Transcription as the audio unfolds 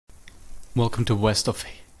Welcome to West of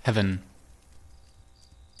Heaven.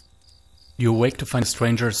 You awake to find a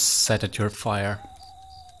stranger sat at your fire.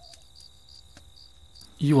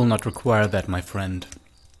 You will not require that, my friend.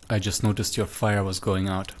 I just noticed your fire was going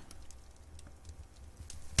out.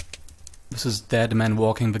 This is Dead Man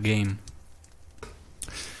Walking the Game.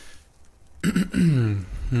 Who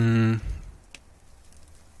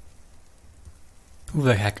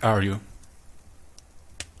the heck are you?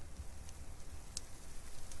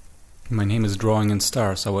 My name is Drawing in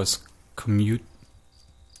Stars. I was communing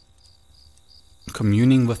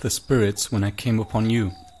with the spirits when I came upon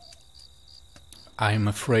you. I am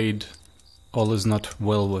afraid all is not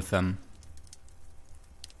well with them.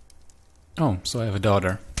 Oh, so I have a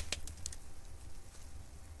daughter.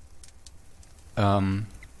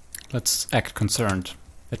 Let's act concerned.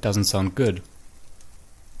 That doesn't sound good.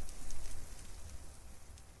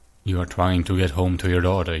 You are trying to get home to your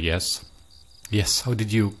daughter, yes? Yes, how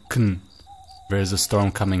did you... There is a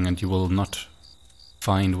storm coming and you will not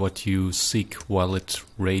find what you seek while it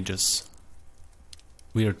rages.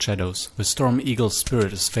 Weird shadows. The Storm Eagle's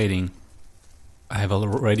spirit is fading. I have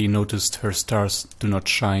already noticed her stars do not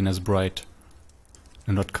shine as bright.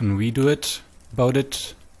 And what can we do about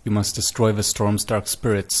it? You must destroy the storm's dark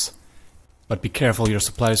spirits. But be careful, your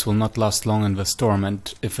supplies will not last long in the storm,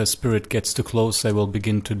 and if a spirit gets too close, they will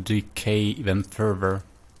begin to decay them further.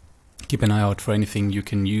 Keep an eye out for anything you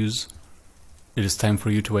can use. It is time for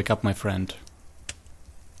you to wake up, my friend.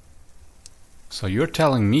 So you're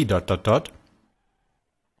telling me ... Oh.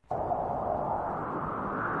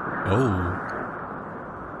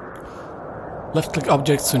 Left-click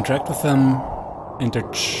objects to interact with them.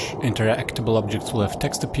 Interactable objects will have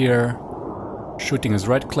text appear. Shooting is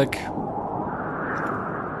right-click.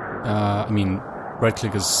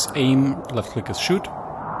 Right-click is aim, left-click is shoot.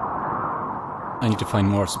 I need to find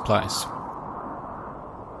more supplies.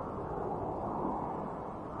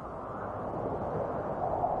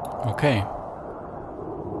 Okay.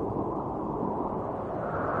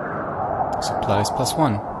 Supplies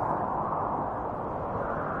 +1.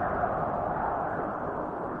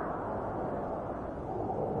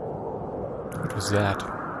 What was that?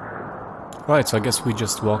 Right, so I guess we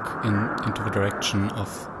just walk into the direction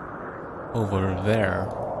of over there.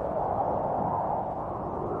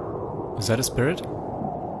 Is that a spirit?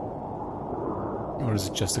 Or is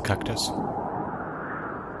it just a cactus?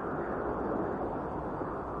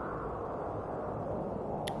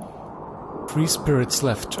 Three spirits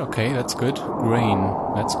left. Okay, that's good. Grain.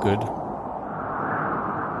 That's good.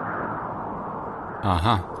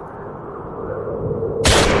 Aha.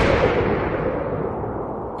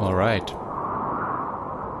 Alright.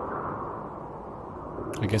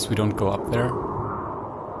 I guess we don't go up there.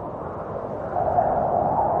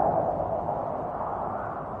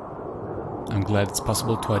 I'm glad it's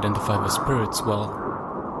possible to identify the spirits well.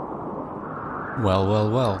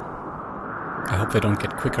 Well. I hope they don't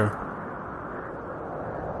get quicker.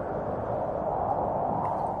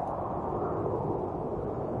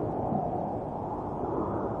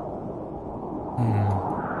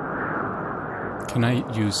 Can I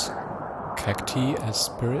use cacti as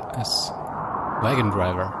wagon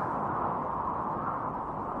driver?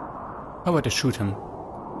 How about I shoot him?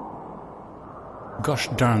 Gosh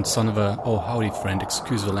darn son of a... Oh, howdy friend,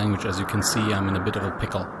 excuse the language, as you can see I'm in a bit of a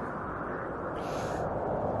pickle.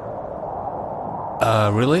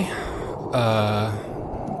 Really?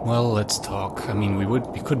 Well, let's talk. I mean, we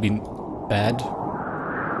could be bad.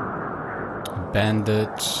 A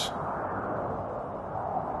bandit...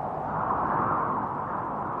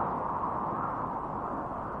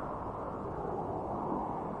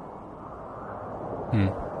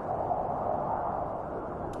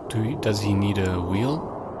 Does he need a wheel?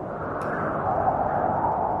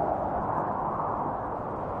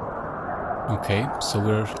 Okay, so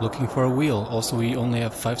we're looking for a wheel. Also, we only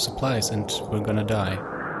have 5 supplies and we're gonna die.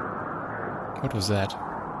 What was that?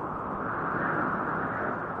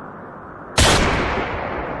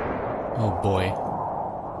 Oh boy.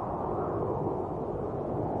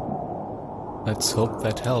 Let's hope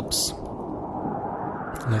that helps.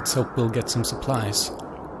 Let's hope we'll get some supplies.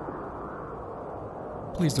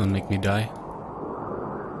 Please don't make me die.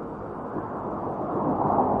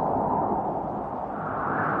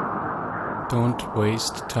 Don't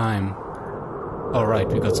waste time. Alright,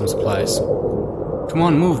 we got some supplies. Come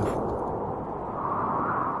on, move!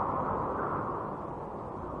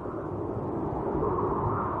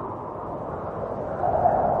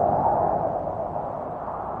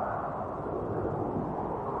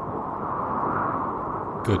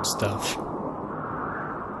 Good stuff.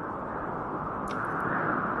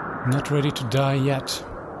 Not ready to die yet.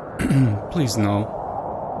 Please no.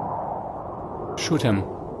 Shoot him.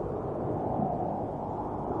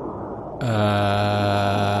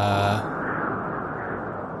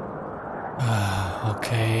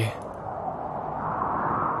 Okay.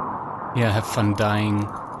 Yeah, have fun dying.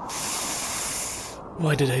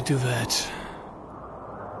 Why did I do that?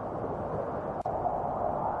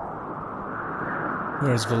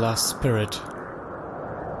 Where's the last spirit?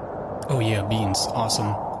 Oh yeah, beans.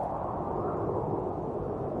 Awesome.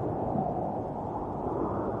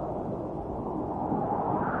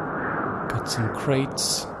 Got some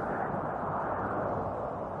crates.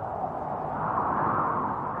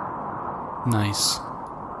 Nice.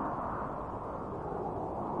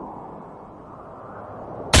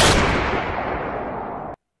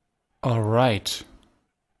 All right.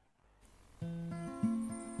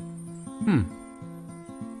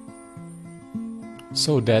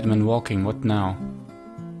 So, dead man walking, what now?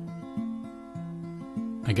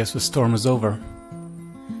 I guess the storm is over.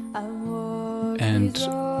 And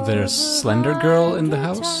there's Slender Girl in the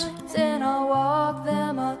house?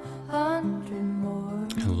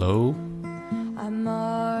 Hello?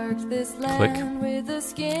 Click.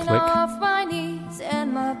 Click.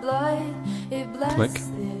 Click.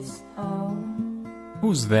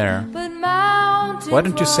 Who's there? Why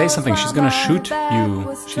don't you say something? She's gonna shoot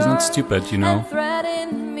you. She's not stupid, you know.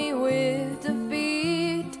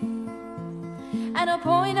 And a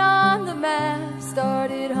point on the map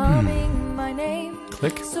started humming my name.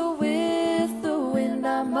 Click. So with the wind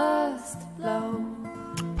I must blow.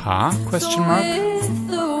 Pa? Question mark?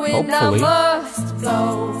 Hopefully.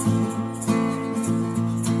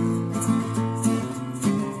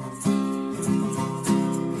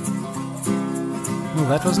 Well,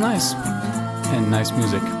 that was nice. And nice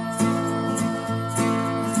music.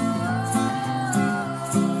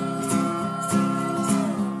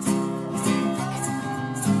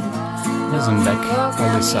 Rosenbeck,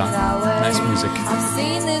 Olisa. Nice music.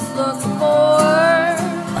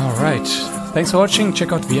 Alright. Thanks for watching.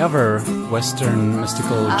 Check out the other Western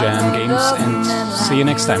mystical jam games and see you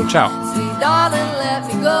next time. Ciao.